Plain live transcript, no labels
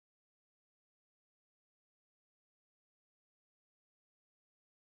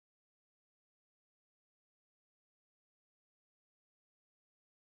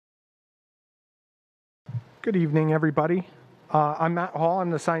Good evening, everybody. I'm Matt Hall. I'm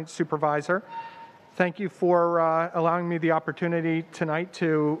the science supervisor. Thank you for allowing me the opportunity tonight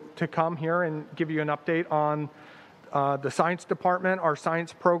to come here and give you an update on the science department, our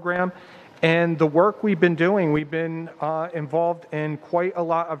science program, and the work we've been doing. We've been involved in quite a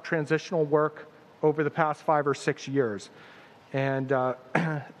lot of transitional work over the past 5 or 6 years. And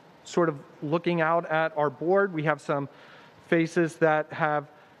sort of looking out at our board, we have some faces that have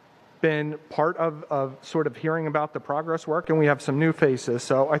been part of sort of hearing about the progress work, and we have some new faces.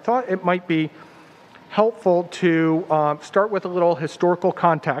 So I thought it might be helpful to start with a little historical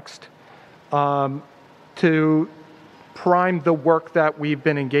context to prime the work that we've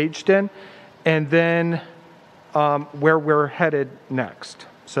been engaged in, and then where we're headed next.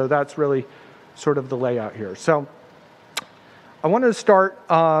 So that's really sort of the layout here. So I wanted to start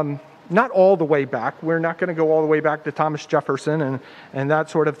not all the way back. We're not going to go all the way back to Thomas Jefferson and that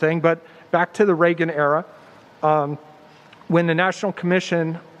sort of thing, but back to the Reagan era, when the National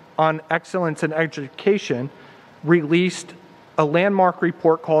Commission on Excellence in Education released a landmark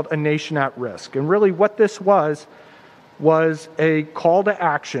report called A Nation at Risk. And really what this was a call to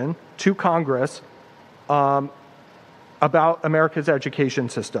action to Congress about America's education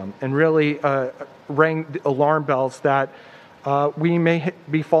system, and really rang the alarm bells that we may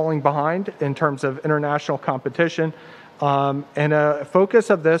be falling behind in terms of international competition. And a focus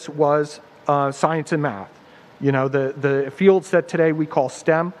of this was science and math. You know, the fields that today we call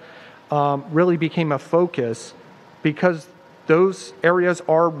STEM really became a focus because those areas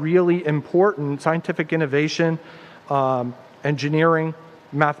are really important. Scientific innovation, engineering,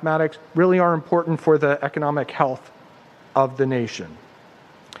 mathematics really are important for the economic health of the nation.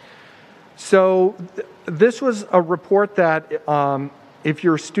 So this was a report that, if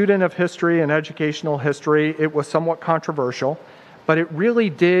you're a student of history and educational history, it was somewhat controversial, but it really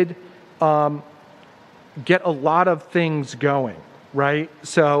did get a lot of things going, right?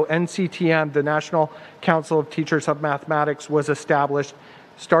 So NCTM, the National Council of Teachers of Mathematics, was established,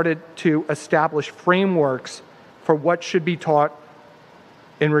 started to establish frameworks for what should be taught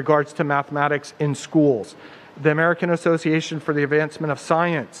in regards to mathematics in schools. The American Association for the Advancement of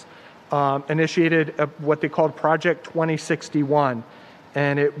Science initiated what they called Project 2061.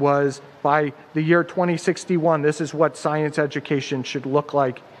 And it was by the year 2061, this is what science education should look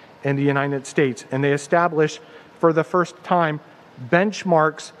like in the United States. And they established, for the first time,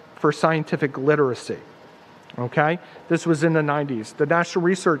 benchmarks for scientific literacy. Okay? This was in the 90s. The National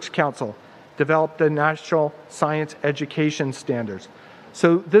Research Council developed the National Science Education Standards.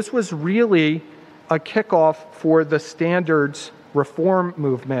 So this was really a kickoff for the standards reform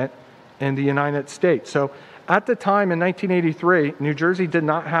movement in the United States. So at the time in 1983, New Jersey did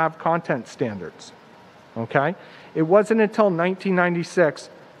not have content standards, okay? It wasn't until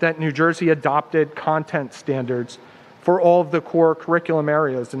 1996 that New Jersey adopted content standards for all of the core curriculum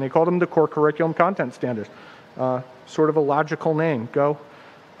areas, and they called them the core curriculum content standards. Sort of a logical name, go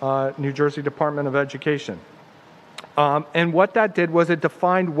New Jersey Department of Education. And what that did was it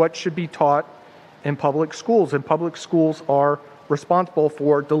defined what should be taught in public schools, and public schools are responsible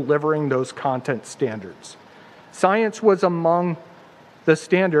for delivering those content standards. Science was among the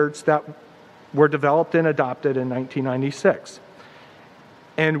standards that were developed and adopted in 1996.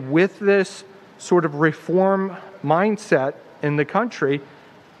 And with this sort of reform mindset in the country,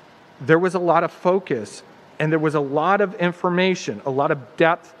 there was a lot of focus and there was a lot of information, a lot of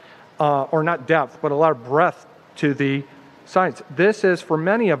depth, or not depth, but a lot of breadth to the science. This is, for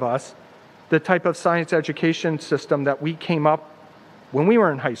many of us, the type of science education system that we came up when we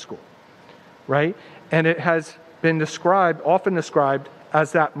were in high school, right? And it has been described, often described,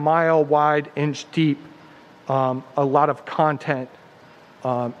 as that mile wide, inch deep, a lot of content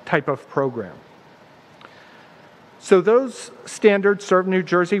type of program. So those standards served New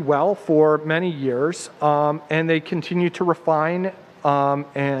Jersey well for many years, and they continue to refine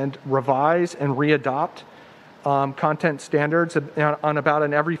and revise and readopt content standards on about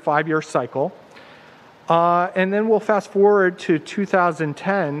an every 5-year cycle. And then we'll fast forward to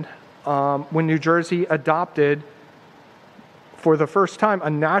 2010, when New Jersey adopted, for the first time, a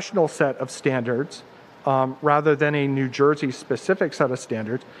national set of standards rather than a New Jersey specific set of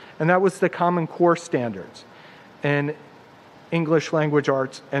standards, and that was the Common Core standards in English language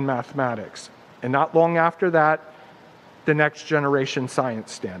arts and mathematics. And not long after that, the Next Generation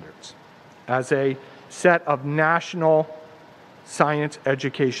Science Standards as a set of national science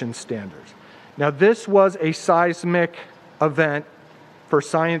education standards. Now, this was a seismic event for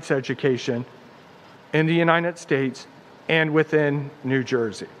science education in the United States and within New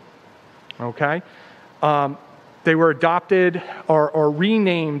Jersey. Okay? They were adopted or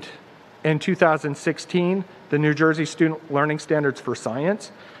renamed in 2016, the New Jersey Student Learning Standards for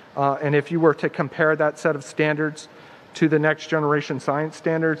Science. And if you were to compare that set of standards to the next generation science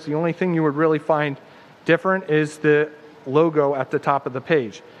standards, the only thing you would really find different is the logo at the top of the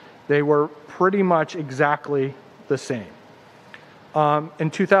page. They were pretty much exactly the same.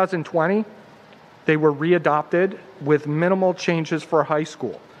 In 2020, they were readopted with minimal changes for high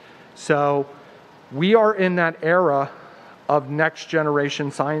school. So we are in that era of next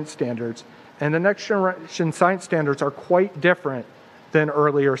generation science standards, and the next generation science standards are quite different than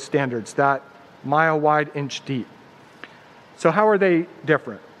earlier standards, that mile wide, inch deep. So how are they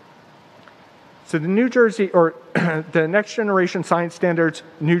different? So the New Jersey, or the next generation science standards,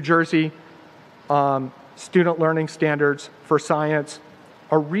 New Jersey student learning standards for science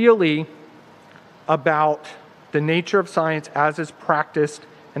are really about the nature of science as is practiced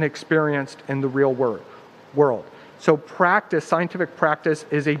and experienced in the real world. So practice, scientific practice,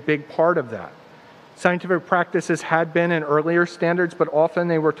 is a big part of that. Scientific practices had been in earlier standards, but often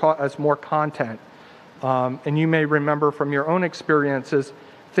they were taught as more content. And you may remember from your own experiences,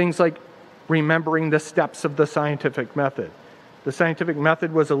 things like remembering the steps of the scientific method. The scientific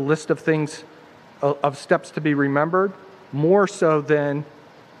method was a list of things, of steps to be remembered, more so than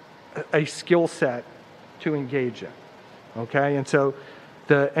a skill set to engage in, okay? And so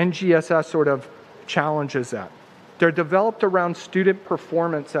the NGSS sort of challenges that. They're developed around student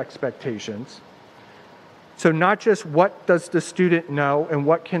performance expectations. So not just what does the student know and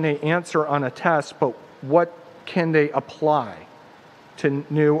what can they answer on a test, but what can they apply to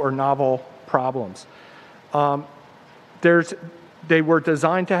new or novel problems. They were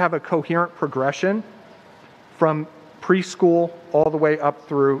designed to have a coherent progression from preschool all the way up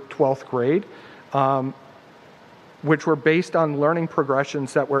through 12th grade, which were based on learning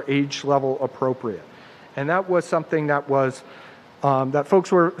progressions that were age level appropriate. And that was something that was, that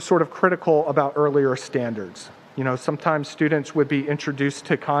folks were sort of critical about earlier standards. You know, sometimes students would be introduced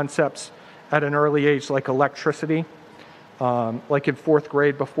to concepts at an early age like electricity, like in 4th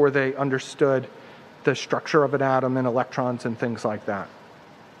grade before they understood the structure of an atom and electrons and things like that.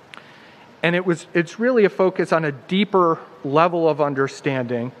 And it's really a focus on a deeper level of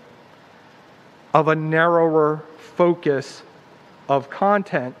understanding of a narrower focus of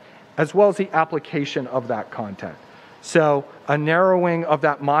content, as well as the application of that content. So a narrowing of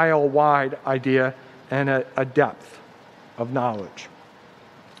that mile-wide idea and a depth of knowledge.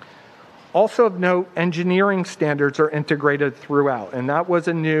 Also of note, engineering standards are integrated throughout, and that was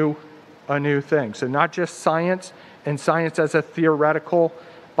a new thing. So not just science, and science as a theoretical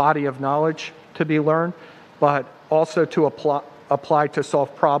body of knowledge to be learned, but also to apply to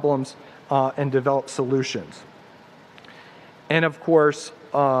solve problems and develop solutions. And of course,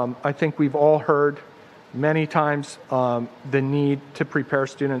 I think we've all heard many times the need to prepare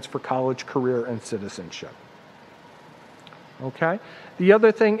students for college, career, and citizenship. Okay? The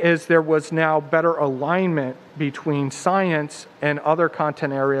other thing is there was now better alignment between science and other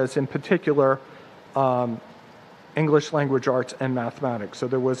content areas, in particular English language arts and mathematics. So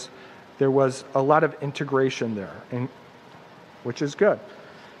there was a lot of integration there, which is good.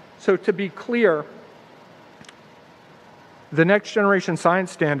 So to be clear, the next generation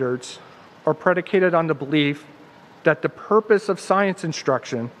science standards are predicated on the belief that the purpose of science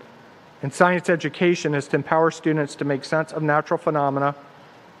instruction and science education is to empower students to make sense of natural phenomena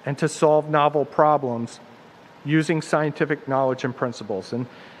and to solve novel problems using scientific knowledge and principles.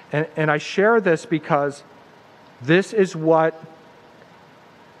 And I share this because this is what,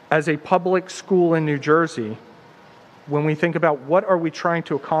 as a public school in New Jersey, when we think about what are we trying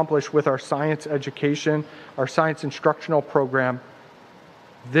to accomplish with our science education, our science instructional program,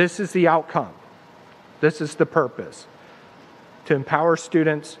 this is the outcome. This is the purpose: to empower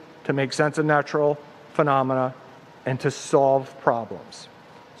students to make sense of natural phenomena and to solve problems.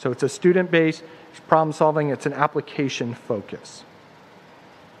 So it's a student-based, it's problem solving, it's an application focus.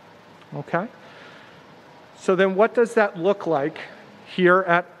 Okay? So then what does that look like here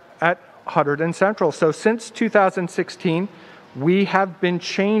at Hunterdon Central? So since 2016, we have been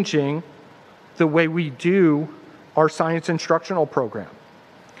changing the way we do our science instructional program.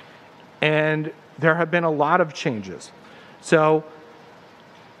 And there have been a lot of changes. So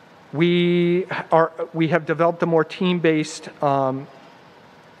we have developed a more team-based,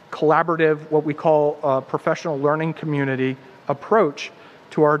 collaborative, what we call professional learning community approach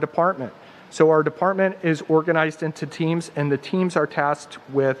to our department. So our department is organized into teams, and the teams are tasked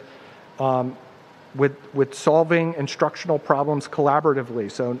with solving instructional problems collaboratively.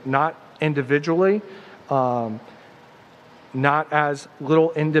 So not individually, not as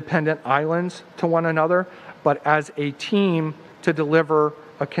little independent islands to one another, but as a team to deliver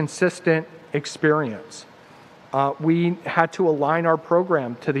a consistent experience. We had to align our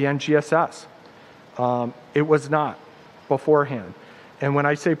program to the NGSS. It was not beforehand. And when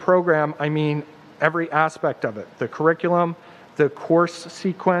I say program, I mean every aspect of it: the curriculum, the course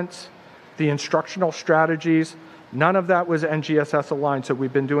sequence, the instructional strategies. None of that was NGSS aligned, so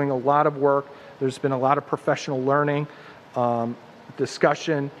we've been doing a lot of work. There's been a lot of professional learning,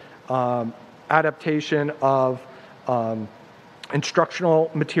 discussion, adaptation of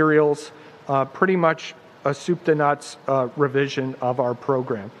instructional materials, pretty much a soup to nuts revision of our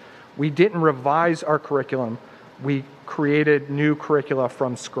program. We didn't revise our curriculum. We created new curricula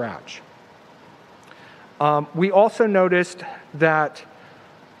from scratch. We also noticed that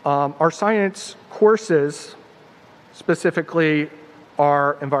our science courses, specifically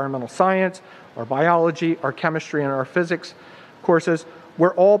our environmental science, our biology, our chemistry, and our physics courses,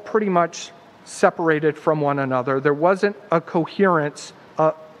 were all pretty much separated from one another. There wasn't a coherence,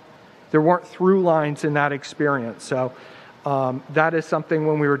 there weren't through lines in that experience. So that is something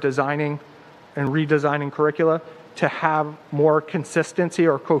when we were designing and redesigning curricula, to have more consistency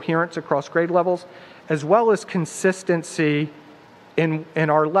or coherence across grade levels, as well as consistency in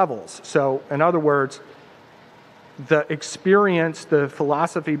our levels. So in other words, the experience, the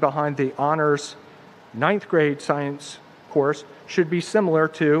philosophy behind the honors 9th grade science course should be similar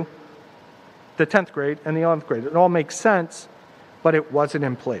to the 10th grade and the 11th grade. It all makes sense, but it wasn't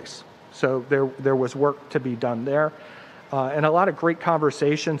in place. So there was work to be done there. And a lot of great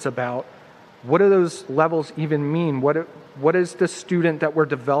conversations about what do those levels even mean? What is the student that we're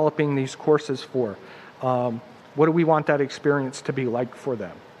developing these courses for? What do we want that experience to be like for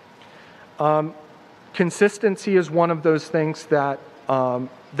them? Consistency is one of those things that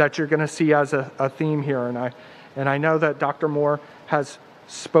that you're going to see as a theme here, and I know that Dr. Moore has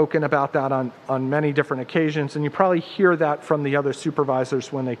spoken about that on many different occasions, and you probably hear that from the other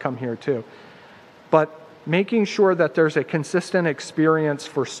supervisors when they come here too. But making sure that there's a consistent experience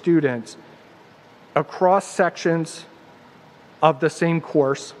for students across sections of the same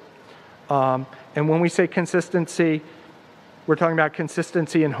course. And when we say consistency, we're talking about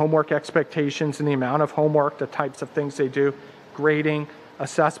consistency in homework expectations and the amount of homework, the types of things they do, grading,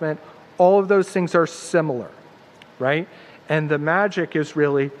 assessment. All of those things are similar, right? And the magic is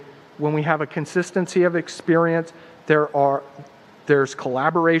really when we have a consistency of experience, there's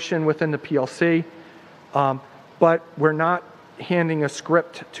collaboration within the PLC, but we're not handing a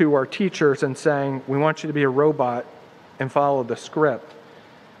script to our teachers and saying, we want you to be a robot and follow the script.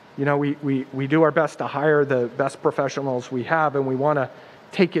 You know, we do our best to hire the best professionals we have, and we want to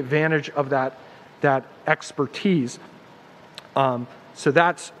take advantage of that expertise. So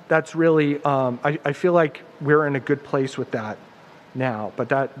that's really, I feel like we're in a good place with that now, but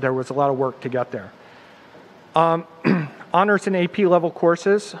there was a lot of work to get there. Honors and AP level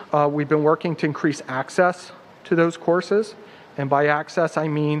courses, we've been working to increase access to those courses. And by access, I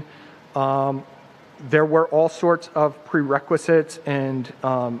mean there were all sorts of prerequisites and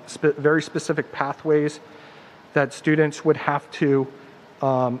very specific pathways that students would have to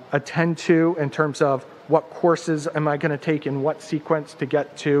attend to in terms of what courses am I going to take in what sequence to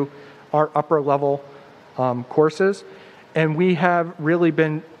get to our upper level courses. And we have really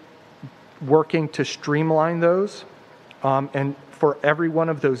been working to streamline those. And for every one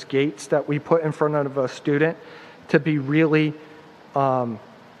of those gates that we put in front of a student, to be really, to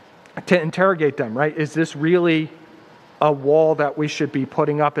interrogate them, right? Is this really a wall that we should be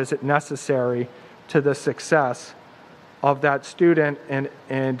putting up? Is it necessary to the success of that student?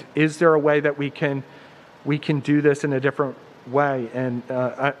 And is there a way that we can do this in a different way? And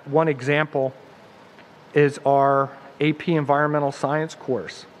one example is our AP Environmental Science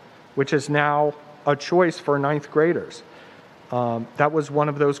course, which is now a choice for 9th graders. That was one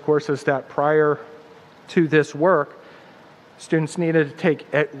of those courses that prior to this work, students needed to take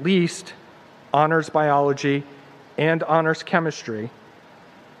at least honors biology and honors chemistry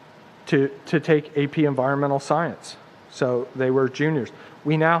to take AP Environmental Science. So they were juniors.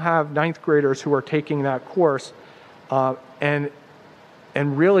 We now have 9th graders who are taking that course and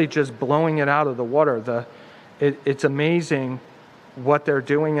really just blowing it out of the water. It's amazing what they're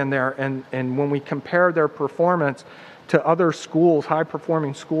doing in there. And when we compare their performance to other schools,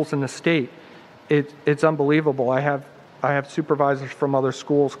 high-performing schools in the state, it's unbelievable. I have supervisors from other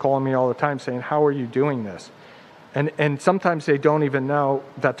schools calling me all the time saying, how are you doing this? And sometimes they don't even know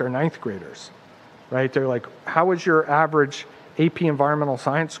that they're 9th graders, right? They're like, how is your average AP Environmental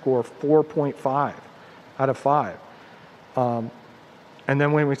Science score 4.5 out of 5? And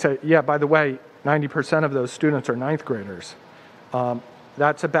then when we say, yeah, by the way, 90% of those students are 9th graders,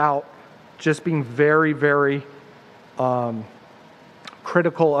 that's about just being very, very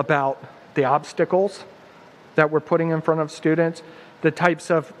critical about the obstacles that we're putting in front of students, the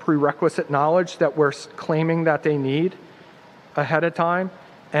types of prerequisite knowledge that we're claiming that they need ahead of time,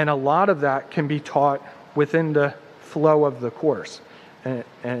 and a lot of that can be taught within the flow of the course.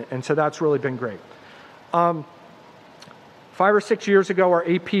 And so that's really been great. 5 or 6 years ago, our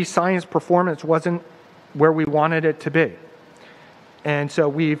AP Science performance wasn't where we wanted it to be. And so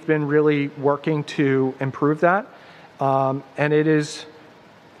we've been really working to improve that. And it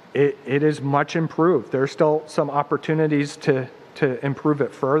is much improved. There's still some opportunities to improve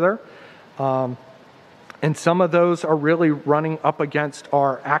it further. And some of those are really running up against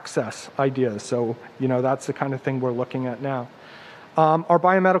our access ideas. So, that's the kind of thing we're looking at now. Our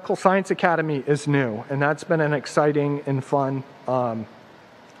Biomedical Science Academy is new, and that's been an exciting and fun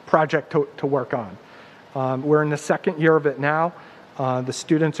project to work on. We're in the second year of it now. The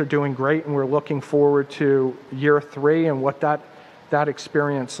students are doing great, and we're looking forward to year 3 and what that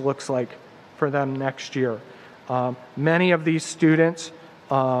experience looks like for them next year. Many of these students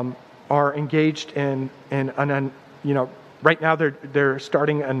are engaged in right now they're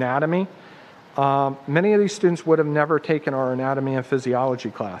starting anatomy. Many of these students would have never taken our anatomy and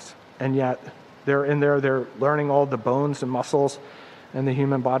physiology class, and yet they're in there, they're learning all the bones and muscles and the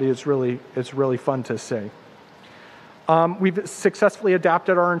human body. It's really fun to see. We've successfully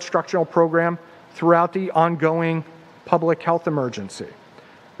adapted our instructional program throughout the ongoing public health emergency,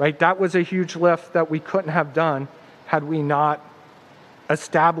 right? That was a huge lift that we couldn't have done had we not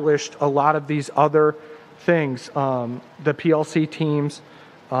established a lot of these other things, the PLC teams,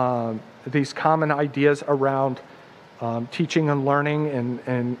 these common ideas around teaching and learning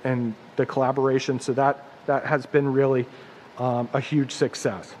and the collaboration. So that has been really a huge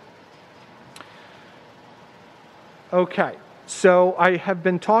success. Okay, so I have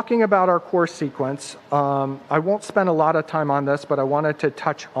been talking about our course sequence. I won't spend a lot of time on this, but I wanted to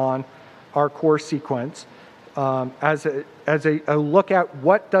touch on our course sequence as a look at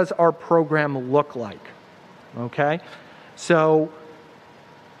what does our program look like. Okay, so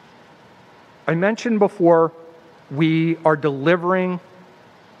I mentioned before we are delivering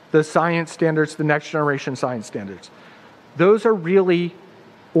the science standards, the next generation science standards. Those are really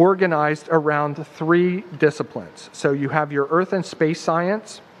organized around 3 disciplines. So you have your earth and space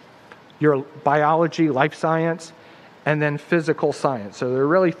science, your biology, life science, and then physical science. So there are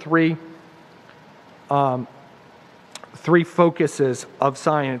really three focuses of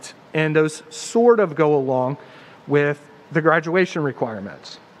science, and those sort of go along with the graduation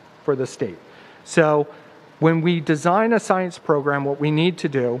requirements for the state. So when we design a science program, what we need to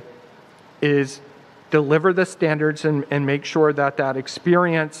do is deliver the standards and make sure that that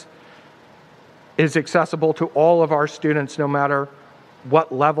experience is accessible to all of our students, no matter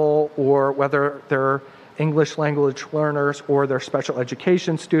what level, or whether they're English language learners or they're special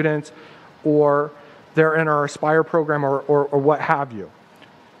education students or they're in our Aspire program or what have you.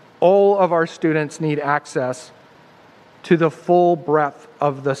 All of our students need access to the full breadth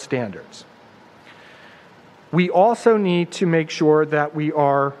of the standards. We also need to make sure that we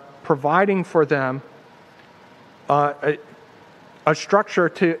are providing for them a structure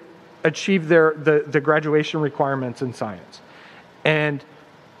to achieve the graduation requirements in science. And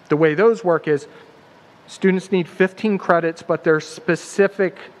the way those work is students need 15 credits, but they're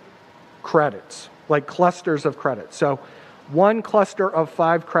specific credits, like clusters of credits. So one cluster of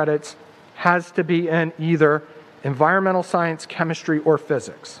 5 credits has to be in either environmental science, chemistry, or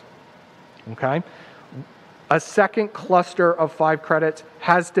physics. Okay? A second cluster of 5 credits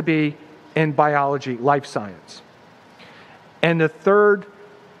has to be in biology, life science. And the third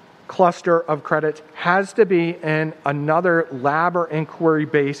cluster of credits has to be in another lab or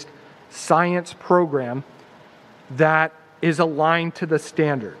inquiry-based science program that is aligned to the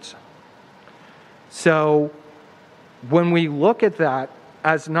standards. So when we look at that,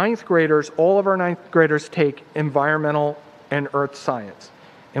 as 9th graders, all of our 9th graders take environmental and earth science.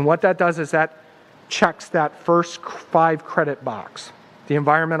 And what that does is that checks that first 5 credit box, the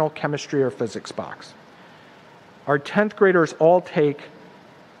environmental, chemistry, or physics box. Our 10th graders all take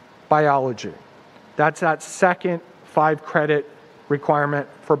biology. That's that second 5 credit requirement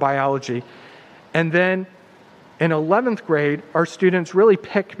for biology. And then in 11th grade, our students really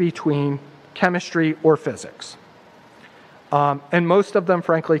pick between chemistry or physics. And most of them,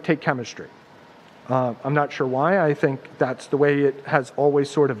 frankly, take chemistry. I'm not sure why. I think that's the way it has always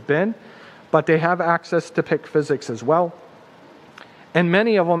sort of been. But they have access to pick physics as well. And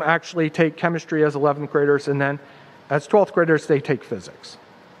many of them actually take chemistry as 11th graders, and then as 12th graders, they take physics.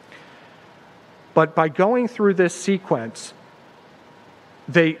 But by going through this sequence,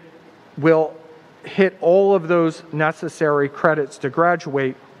 they will hit all of those necessary credits to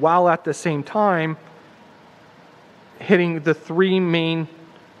graduate, while at the same time hitting the three main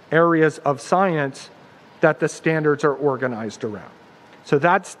areas of science that the standards are organized around. So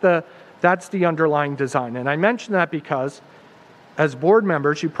that's the underlying design. And I mention that because as board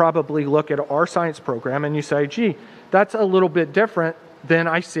members, you probably look at our science program and you say, gee, that's a little bit different than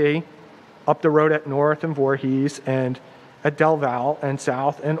I see up the road at North and Voorhees and at Del Val and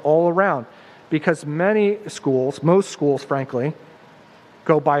South and all around. Because many schools, most schools, frankly,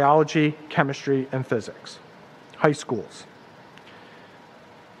 go biology, chemistry, and physics. High schools.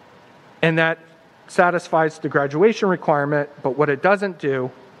 And that satisfies the graduation requirement, but what it doesn't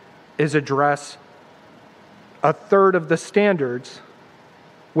do is address a third of the standards,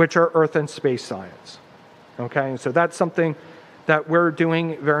 which are earth and space science. Okay, and so that's something that we're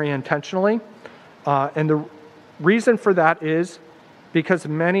doing very intentionally. And the reason for that is because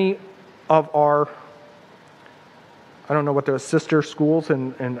many of our, I don't know what those sister schools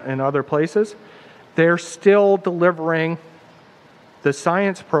in other places, they're still delivering the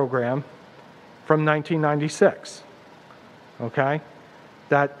science program from 1996. Okay,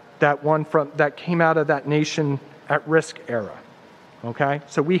 that one that came out of that nation at risk era. Okay,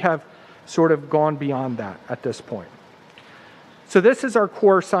 so we have sort of gone beyond that at this point. So this is our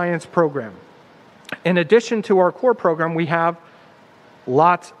core science program. In addition to our core program, we have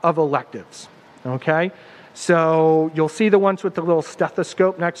lots of electives. Okay, so you'll see the ones with the little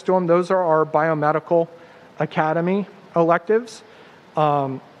stethoscope next to them. Those are our biomedical academy electives.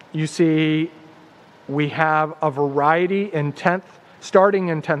 You see we have a variety in 10th, starting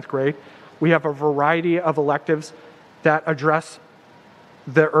in 10th grade, we have a variety of electives that address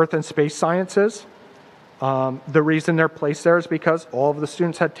the earth and space sciences. The reason they're placed there is because all of the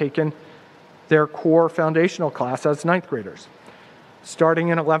students had taken their core foundational class as 9th graders. Starting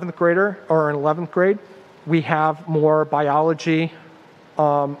in 11th grade, we have more biology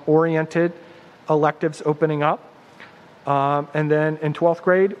oriented electives opening up. And then in 12th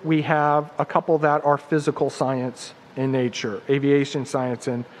grade, we have a couple that are physical science in nature, aviation science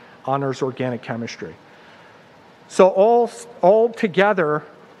and honors organic chemistry. So all together,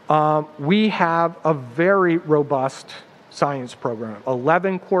 we have a very robust science program.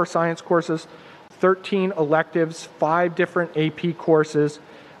 11 core science courses, 13 electives, 5 different AP courses.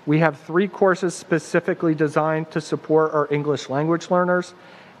 We have 3 courses specifically designed to support our English language learners,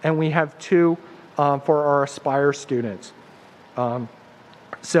 and we have 2 for our Aspire students.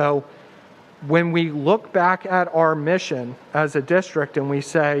 So when we look back at our mission as a district and we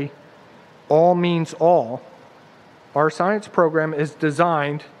say, all means all, our science program is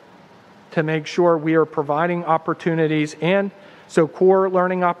designed to make sure we are providing opportunities, and so core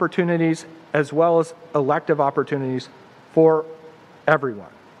learning opportunities as well as elective opportunities for everyone.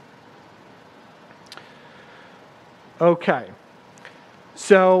 Okay,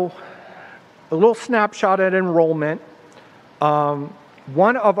 so a little snapshot at enrollment.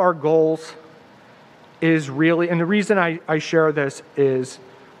 One of our goals is really, and the reason I share this is,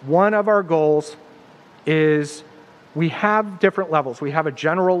 one of our goals is we have different levels. We have a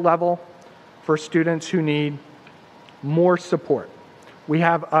general level for students who need more support. We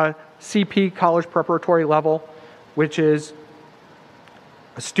have a CP, college preparatory level, which is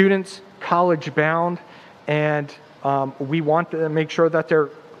students college bound, and we want to make sure that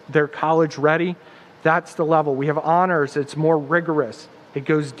they're college ready. That's the level. We have honors. It's more rigorous. It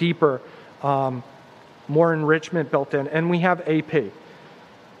goes deeper, more enrichment built in, and we have AP.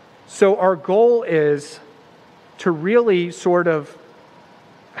 So our goal is to really sort of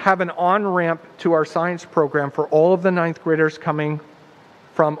have an on-ramp to our science program for all of the 9th graders coming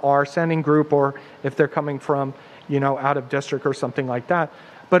from our sending group, or if they're coming from, out of district or something like that,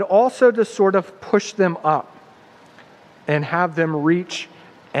 but also to sort of push them up and have them reach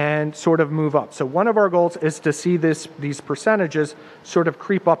and sort of move up. So one of our goals is to see these percentages sort of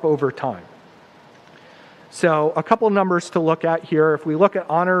creep up over time. So a couple numbers to look at here. If we look at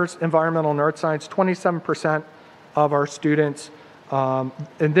honors, environmental, and earth science, 27% of our students, and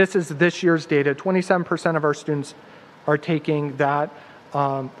this is this year's data, 27% of our students are taking that.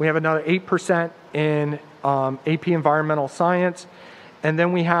 We have another 8% in AP environmental science, and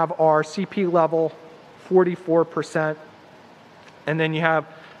then we have our CP level, 44%, and then you have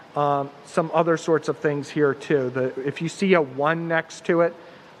some other sorts of things here too. If you see a 1 next to it,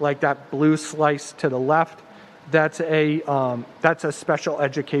 like that blue slice to the left, that's a special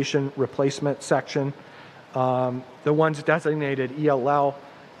education replacement section. The ones designated ELL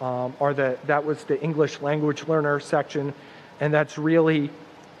that was the English language learner section, and that's really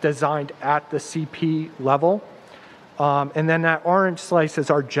designed at the CP level. And then that orange slice is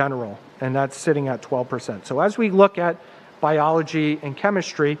our general and that's sitting at 12%. So as we look at biology and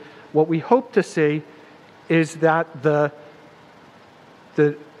chemistry, what we hope to see is that the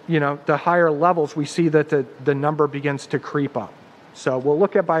higher levels, we see that the number begins to creep up. So we'll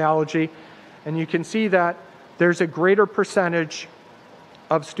look at biology, and you can see that there's a greater percentage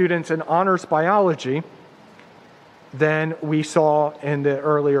of students in honors biology than we saw in the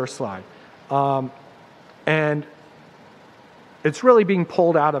earlier slide. And it's really being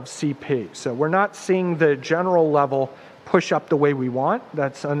pulled out of CP. So we're not seeing the general level push up the way we want.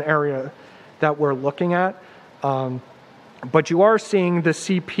 That's an area that we're looking at. But you are seeing the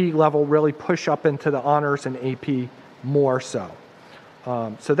CP level really push up into the honors and AP more so.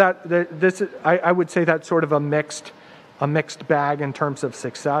 So I would say that's sort of a mixed bag in terms of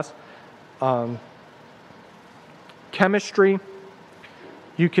success. Chemistry,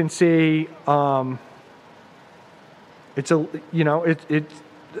 you can see it's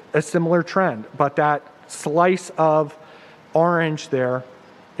a similar trend, but that slice of orange there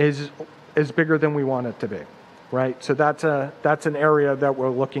is bigger than we want it to be, right? So that's an area that we're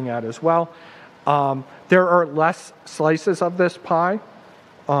looking at as well. There are less slices of this pie.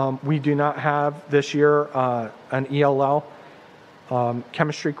 We do not have this year an ELL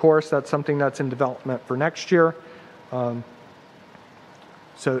chemistry course. That's something that's in development for next year.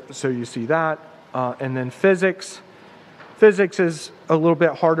 So you see that. And then physics. Physics is a little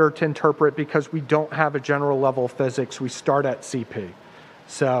bit harder to interpret because we don't have a general level of physics. We start at CP.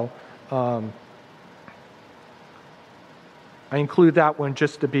 So I include that one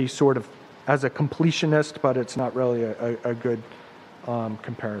just to be sort of as a completionist, but it's not really a good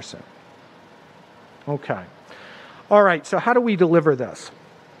comparison. Okay. All right, so how do we deliver this?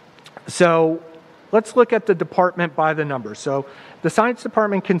 So let's look at the department by the numbers. So the science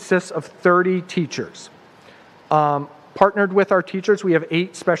department consists of 30 teachers. Partnered with our teachers, we have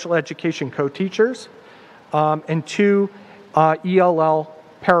 8 special education co-teachers and 2 ELL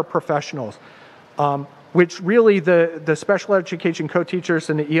paraprofessionals, which really the special education co-teachers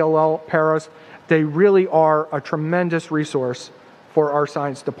and the ELL paras, they really are a tremendous resource for our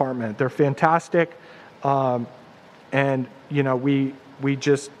science department. They're fantastic, and we're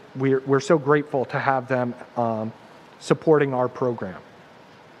so grateful to have them supporting our program.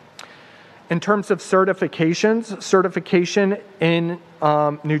 In terms of certifications, certification in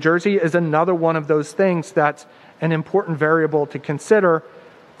New Jersey is another one of those things that's an important variable to consider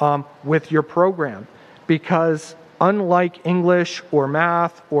with your program, because unlike English or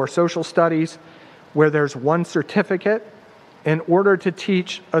math or social studies, where there's one certificate, in order to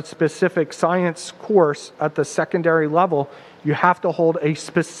teach a specific science course at the secondary level, you have to hold a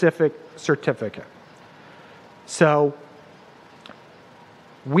specific certificate. So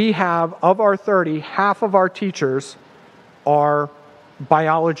we have, of our 30, half of our teachers are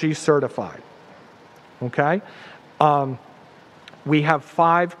biology certified, okay? We have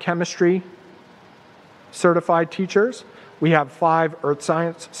 5 chemistry certified teachers. We have 5 earth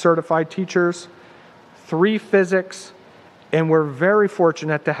science certified teachers, 3 physics, and we're very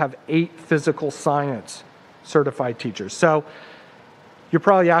fortunate to have 8 physical science certified teachers. So you're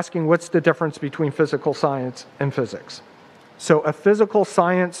probably asking, what's the difference between physical science and physics? So a physical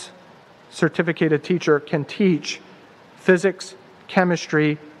science certificated teacher can teach physics,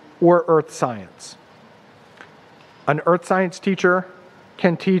 chemistry, or earth science. An earth science teacher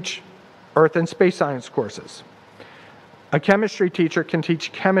can teach earth and space science courses. A chemistry teacher can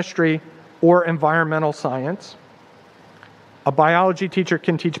teach chemistry or environmental science. A biology teacher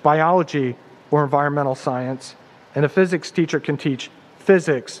can teach biology or environmental science. And a physics teacher can teach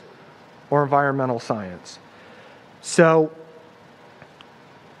physics or environmental science. So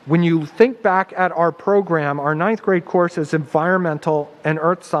when you think back at our program, our 9th grade course is environmental and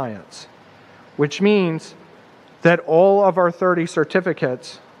earth science, which means that all of our 30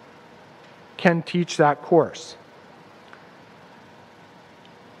 certificates can teach that course.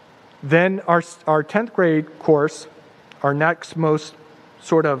 Then our 10th grade course, our next most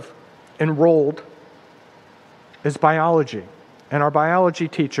sort of enrolled, is biology. And our biology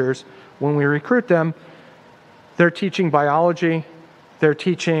teachers, when we recruit them, they're teaching biology, they're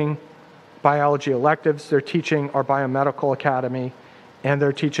teaching biology electives, they're teaching our biomedical academy, and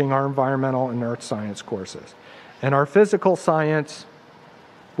they're teaching our environmental and earth science courses. And our physical science,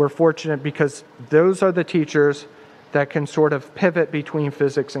 we're fortunate because those are the teachers that can sort of pivot between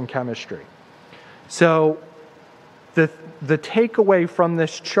physics and chemistry. So the takeaway from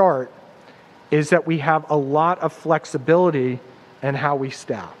this chart is that we have a lot of flexibility in how we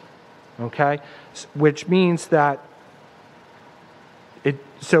staff, okay? Which means that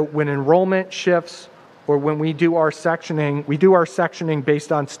so when enrollment shifts or when we do our sectioning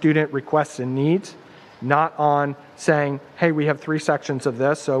based on student requests and needs, not on saying, hey, we have 3 sections of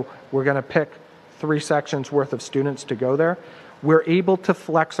this, so we're going to pick 3 sections worth of students to go there. We're able to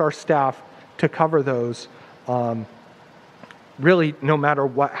flex our staff to cover those really no matter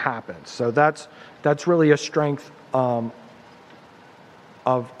what happens. So that's really a strength of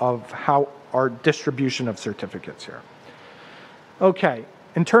how our distribution of certificates here. Okay,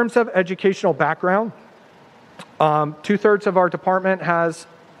 in terms of educational background, 2/3 of our department has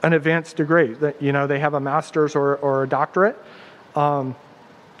an advanced degree. They have a master's or a doctorate.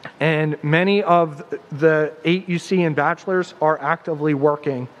 And many of the 8 you see in bachelor's are actively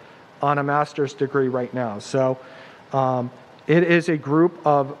working on a master's degree right now. So it is a group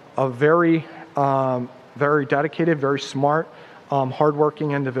of very, very dedicated, very smart,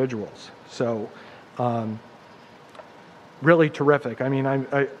 hardworking individuals. So really terrific. I mean,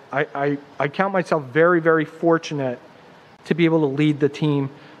 I count myself very, very fortunate to be able to lead the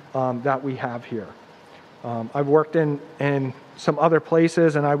team that we have here. I've worked in some other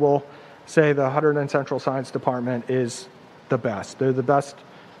places, and I will say the Hunterdon Central Science Department is the best. They're the best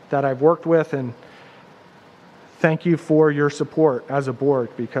that I've worked with, and thank you for your support as a board,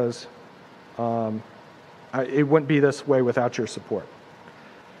 because it wouldn't be this way without your support.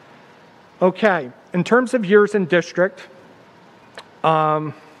 Okay, in terms of years in district,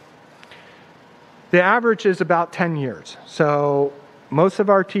 the average is about 10 years. So most of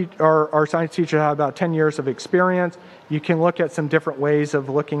our science teachers have about 10 years of experience. You can look at some different ways of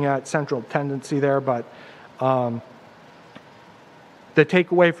looking at central tendency there, but the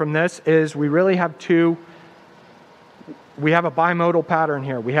takeaway from this is we really have we have a bimodal pattern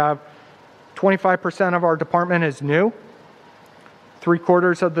here. We have 25% of our department is new,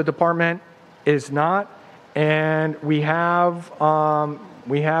 3/4 of the department is not, and we have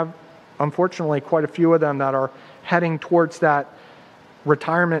unfortunately quite a few of them that are heading towards that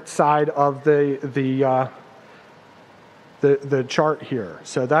retirement side of the chart here.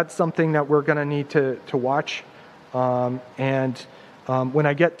 So that's something that we're going to need to watch. When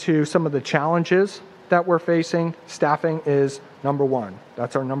I get to some of the challenges that we're facing, staffing is number one.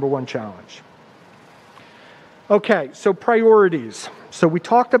 That's our number one challenge. Okay, so priorities. So we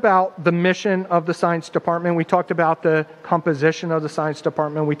talked about the mission of the science department. We talked about the composition of the science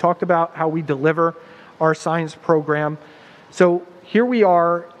department. We talked about how we deliver our science program. So here we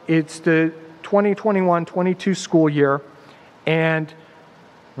are. It's the 2021-22 school year, and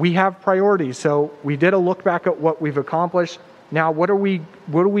we have priorities. So we did a look back at what we've accomplished. Now, what are we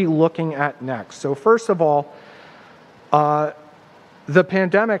looking at next? So first of all, the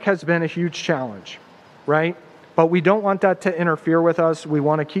pandemic has been a huge challenge, right? But we don't want that to interfere with us. We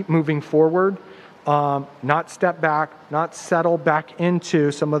want to keep moving forward, not step back, not settle back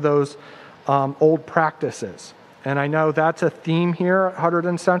into some of those old practices. And I know that's a theme here at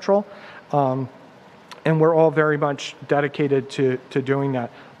Hunterdon Central, and we're all very much dedicated to doing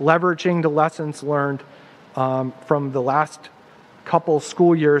that. Leveraging the lessons learned from the last couple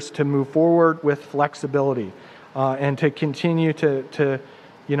school years to move forward with flexibility and to continue to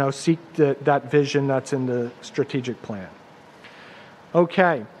seek that vision that's in the strategic plan.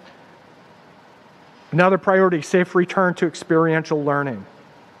 Okay. Another priority, safe return to experiential learning.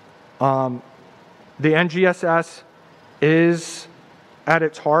 The NGSS is, at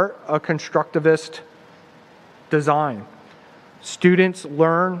its heart, a constructivist design. Students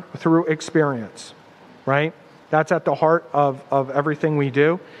learn through experience, right? That's at the heart of everything we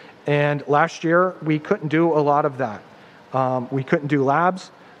do. And last year, we couldn't do a lot of that. We couldn't do labs.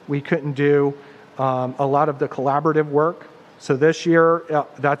 We couldn't do a lot of the collaborative work. So this year,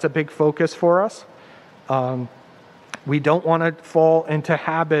 that's a big focus for us. We don't want to fall into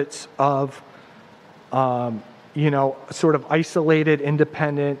habits of, sort of isolated,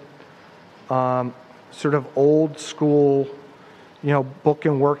 independent, sort of old school, book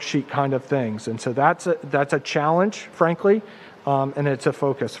and worksheet kind of things. And so that's a challenge, frankly, and it's a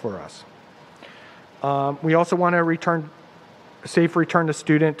focus for us. We also want to safe return to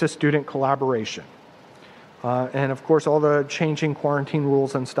student collaboration. And of course, all the changing quarantine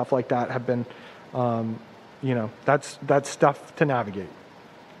rules and stuff like that have been, that's stuff to navigate.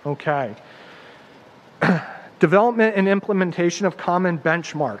 Okay. Development and implementation of common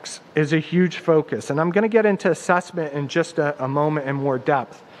benchmarks is a huge focus. And I'm going to get into assessment in just a moment in more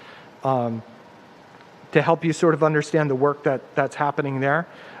depth to help you sort of understand the work that's happening there.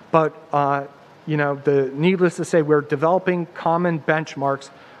 But, needless to say, we're developing common benchmarks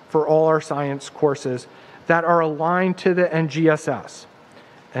for all our science courses that are aligned to the NGSS.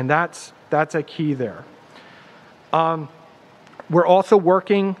 And that's a key there. We're also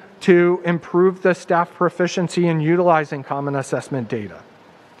working to improve the staff proficiency in utilizing common assessment data.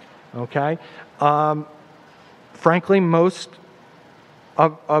 Okay? Frankly, most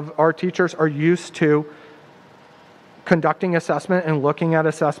of our teachers are used to conducting assessment and looking at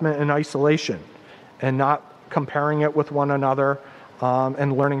assessment in isolation and not comparing it with one another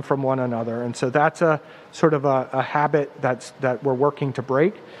and learning from one another. And so that's a sort of a habit that we're working to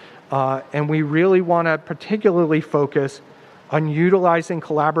break. And we really want to particularly focus on utilizing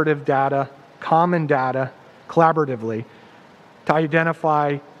collaborative data, common data, collaboratively to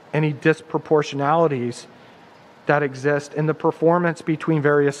identify any disproportionalities that exist in the performance between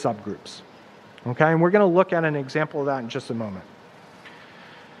various subgroups. Okay, and we're going to look at an example of that in just a moment.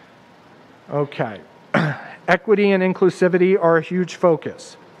 Okay, equity and inclusivity are a huge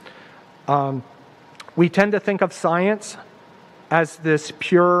focus. We tend to think of science as this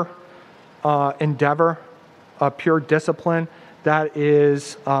pure endeavor, a pure discipline that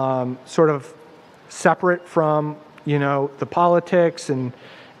is sort of separate from, the politics, and,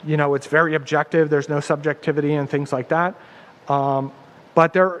 it's very objective. There's no subjectivity and things like that. But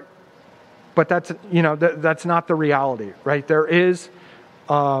that's, that's not the reality, right? There is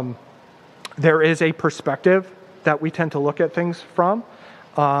a perspective that we tend to look at things from,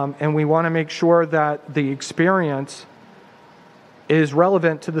 and we want to make sure that the experience is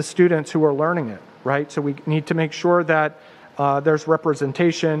relevant to the students who are learning it, right? So we need to make sure that there's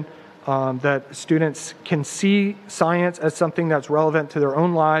representation, that students can see science as something that's relevant to their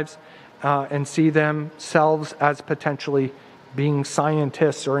own lives and see themselves as potentially being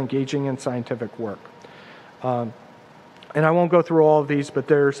scientists or engaging in scientific work. And I won't go through all of these, but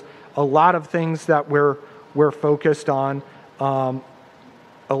there's a lot of things that we're focused on, a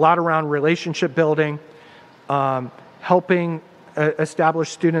lot around relationship building, helping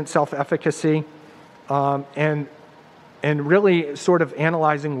establish student self-efficacy, and really sort of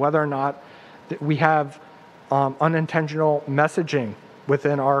analyzing whether or not we have unintentional messaging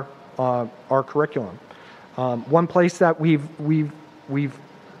within our curriculum. One place that we've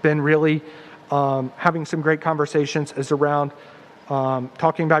been really having some great conversations is around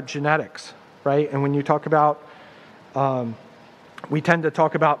talking about genetics, right? And when you talk about, we tend to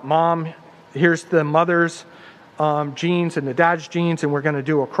talk about mom, here's the mother's genes and the dad's genes, and we're going to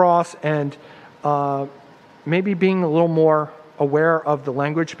do a cross, and maybe being a little more aware of the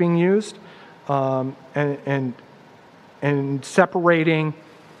language being used, and separating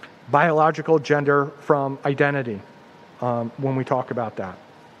biological gender from identity when we talk about that.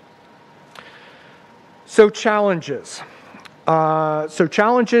 So challenges.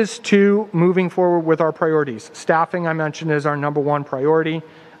 Challenges to moving forward with our priorities. Staffing, I mentioned, is our number one priority.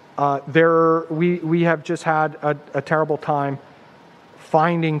 We have just had a terrible time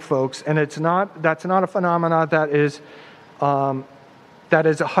finding folks, and that's not a phenomena that is a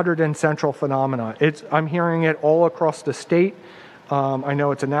Hunterdon Central phenomena. I'm hearing it all across the state. I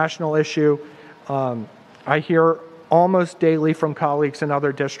know it's a national issue. I hear almost daily from colleagues in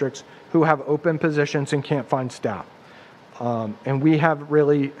other districts who have open positions and can't find staff. And we have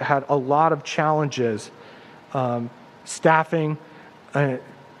really had a lot of challenges staffing,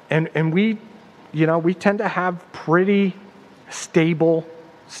 and we tend to have pretty stable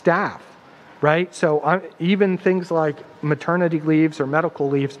staff, right? So even things like maternity leaves or medical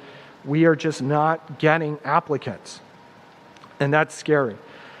leaves, we are just not getting applicants, and that's scary.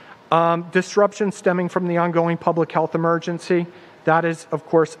 Disruption stemming from the ongoing public health emergency, that is, of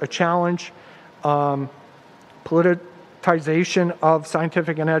course, a challenge. Politicization of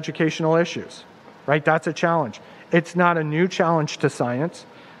scientific and educational issues, right? That's a challenge. It's not a new challenge to science.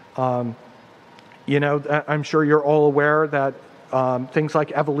 I'm sure you're all aware that things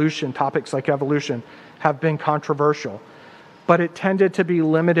like evolution, topics like evolution, have been controversial, but it tended to be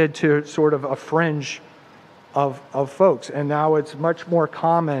limited to sort of a fringe of folks, and now it's much more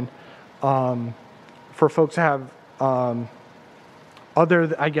common for folks to have other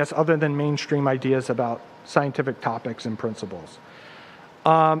than mainstream ideas about scientific topics and principles.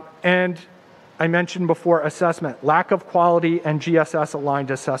 And I mentioned before assessment, lack of quality and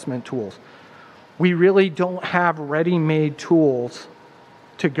GSS-aligned assessment tools. We really don't have ready-made tools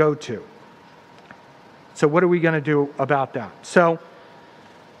to go to. So what are we going to do about that? So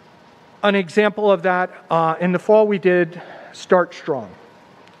an example of that, in the fall we did Start Strong.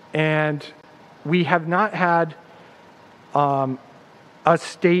 And we have not had a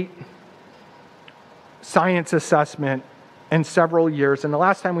state science assessment in several years. And the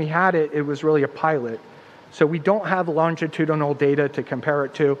last time we had it, it was really a pilot. So we don't have longitudinal data to compare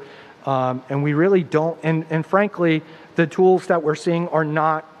it to. And we really don't, and frankly, the tools that we're seeing are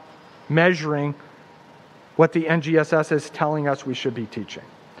not measuring what the NGSS is telling us we should be teaching.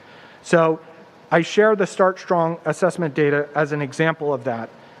 So I share the Start Strong assessment data as an example of that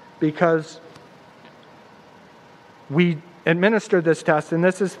because we administer this test, and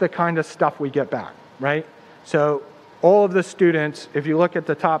this is the kind of stuff we get back, right? So all of the students, if you look at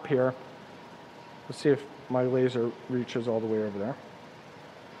the top here, let's see if my laser reaches all the way over there.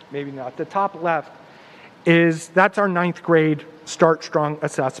 Maybe not. The top left that's our 9th grade Start Strong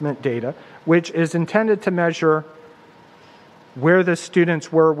assessment data, which is intended to measure where the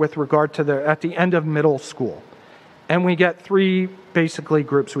students were with regard to at the end of middle school. And we get 3 basically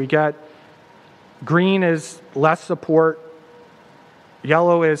groups. We get green is less support,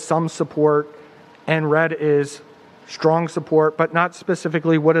 yellow is some support, and red is strong support, but not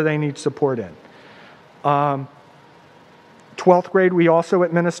specifically what do they need support in. 12th grade, we also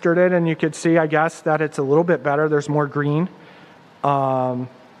administered it, and you could see, I guess, that it's a little bit better. There's more green. But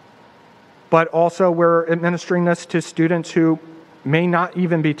also, we're administering this to students who may not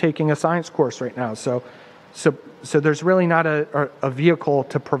even be taking a science course right now. So there's really not a vehicle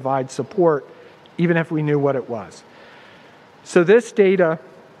to provide support, even if we knew what it was. So this data,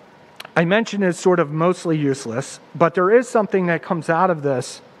 I mentioned, is sort of mostly useless, but there is something that comes out of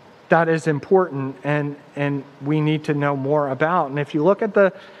this that is important and we need to know more about. And if you look at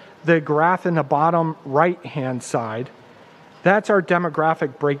the graph in the bottom right-hand side, that's our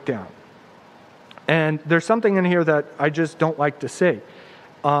demographic breakdown. And there's something in here that I just don't like to see.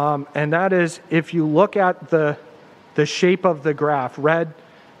 And that is, if you look at the shape of the graph, red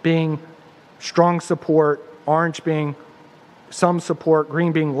being strong support, orange being some support,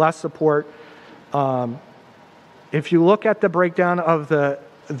 green being less support. If you look at the breakdown of the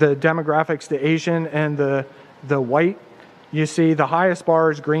demographics, the Asian and the white, you see the highest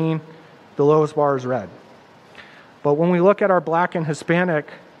bar is green, the lowest bar is red. But when we look at our Black and Hispanic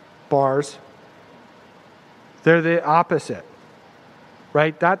bars, they're the opposite,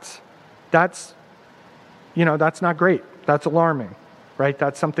 right? That's not great. That's alarming, right?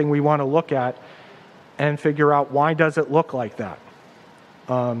 That's something we want to look at and figure out, why does it look like that?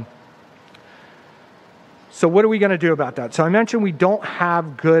 So what are we going to do about that? So I mentioned we don't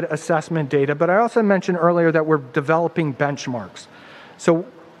have good assessment data, but I also mentioned earlier that we're developing benchmarks. So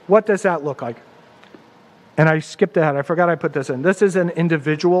what does that look like? And I skipped ahead. I forgot I put this in. This is an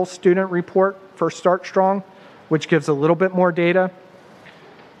individual student report for Start Strong, which gives a little bit more data.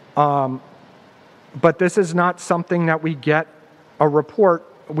 But this is not something that we get a report.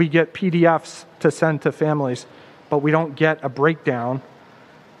 We get PDFs to send to families, but we don't get a breakdown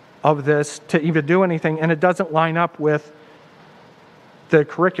of this to even do anything, and it doesn't line up with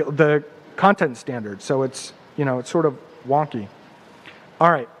the content standards. So it's sort of wonky.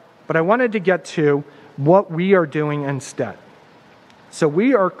 All right, but I wanted to get to what we are doing instead. So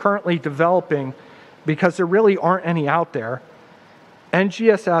we are currently developing, because there really aren't any out there,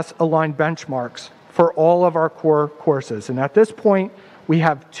 NGSS aligned benchmarks for all of our core courses. And at this point, we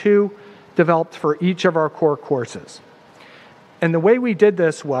have 2 developed for each of our core courses. And the way we did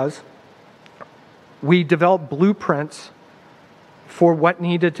this was we developed blueprints for what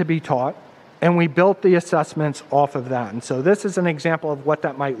needed to be taught, and we built the assessments off of that. And so this is an example of what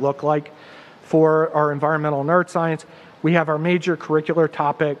that might look like for our environmental nerd science. We have our major curricular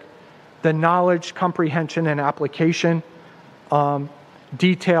topic, the knowledge, comprehension, and application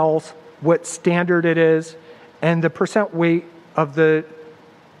details, what standard it is, and the percent weight of this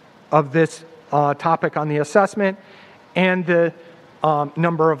topic on the assessment, and the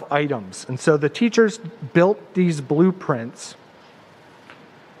number of items. And so the teachers built these blueprints,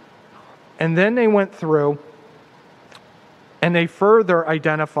 and then they went through and they further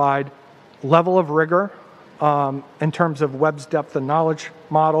identified level of rigor in terms of Webb's depth of knowledge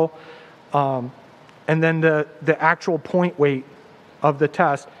model, and then the actual point weight of the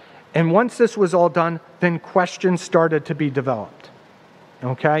test. And once this was all done, then questions started to be developed.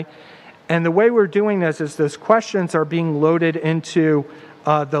 Okay? And the way we're doing this is those questions are being loaded into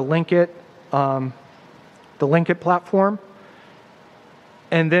the Linkit platform.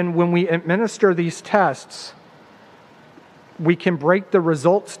 And then when we administer these tests, we can break the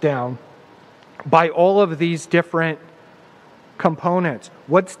results down by all of these different components.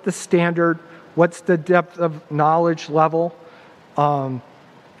 What's the standard? What's the depth of knowledge level?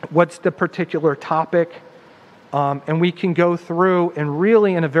 What's the particular topic? And we can go through and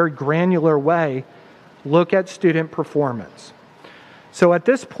really, in a very granular way, look at student performance. So at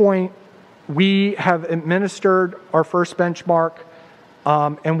this point, we have administered our first benchmark,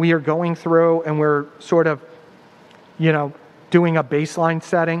 and we are going through and we're sort of, doing a baseline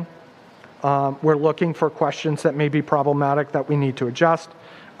setting. We're looking for questions that may be problematic that we need to adjust.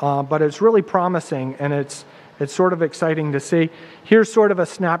 But it's really promising, and it's It's sort of exciting to see. Here's sort of a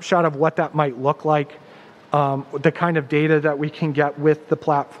snapshot of what that might look like, the kind of data that we can get with the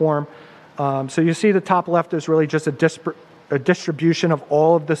platform. So you see the top left is really just a distribution of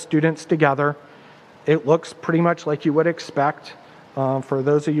all of the students together. It looks pretty much like you would expect. For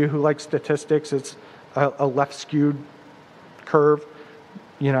those of you who like statistics, it's a left skewed curve.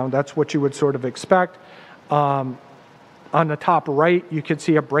 That's what you would sort of expect. On the top right, you can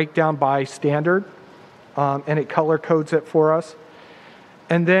see a breakdown by standard, and it color codes it for us.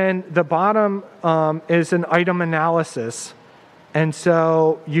 And then the bottom is an item analysis. And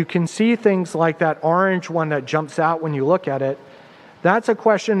so you can see things like that orange one that jumps out when you look at it. That's a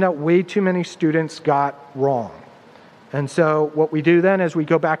question that way too many students got wrong. And so what we do then is we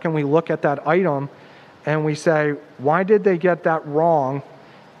go back and we look at that item and we say, why did they get that wrong?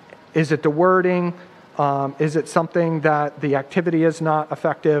 Is it the wording? Is it something that the activity is not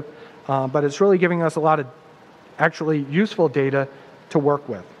effective? But it's really giving us a lot of actually useful data to work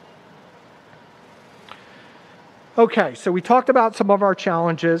with. Okay, so we talked about some of our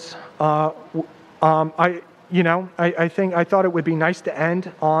challenges. I thought it would be nice to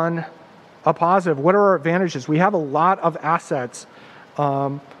end on a positive. What are our advantages? We have a lot of assets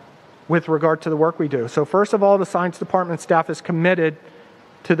with regard to the work we do. So first of all, the science department staff is committed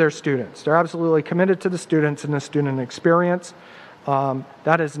to their students. They're absolutely committed to the students and the student experience.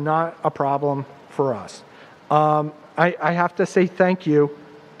 That is not a problem for us. I have to say thank you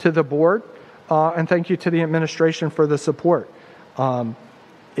to the board and thank you to the administration for the support.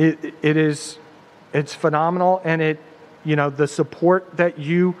 It's phenomenal, and the support that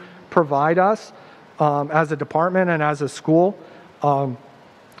you provide us as a department and as a school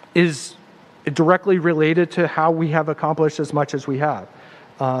is directly related to how we have accomplished as much as we have.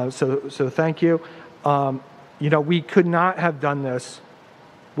 So thank you. We could not have done this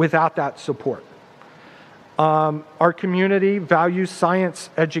without that support. Our community values science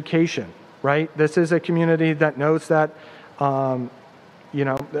education, right? This is a community that knows that,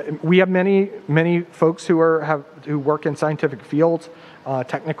 we have many folks who work in scientific fields,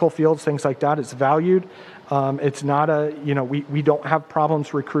 technical fields, things like that. It's valued. It's not we don't have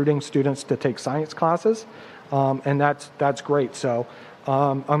problems recruiting students to take science classes, and that's great. So,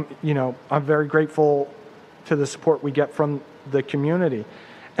 I'm very grateful to the support we get from the community.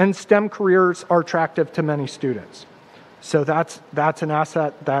 And STEM careers are attractive to many students. So that's an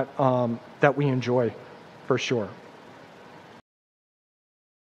asset that we enjoy for sure.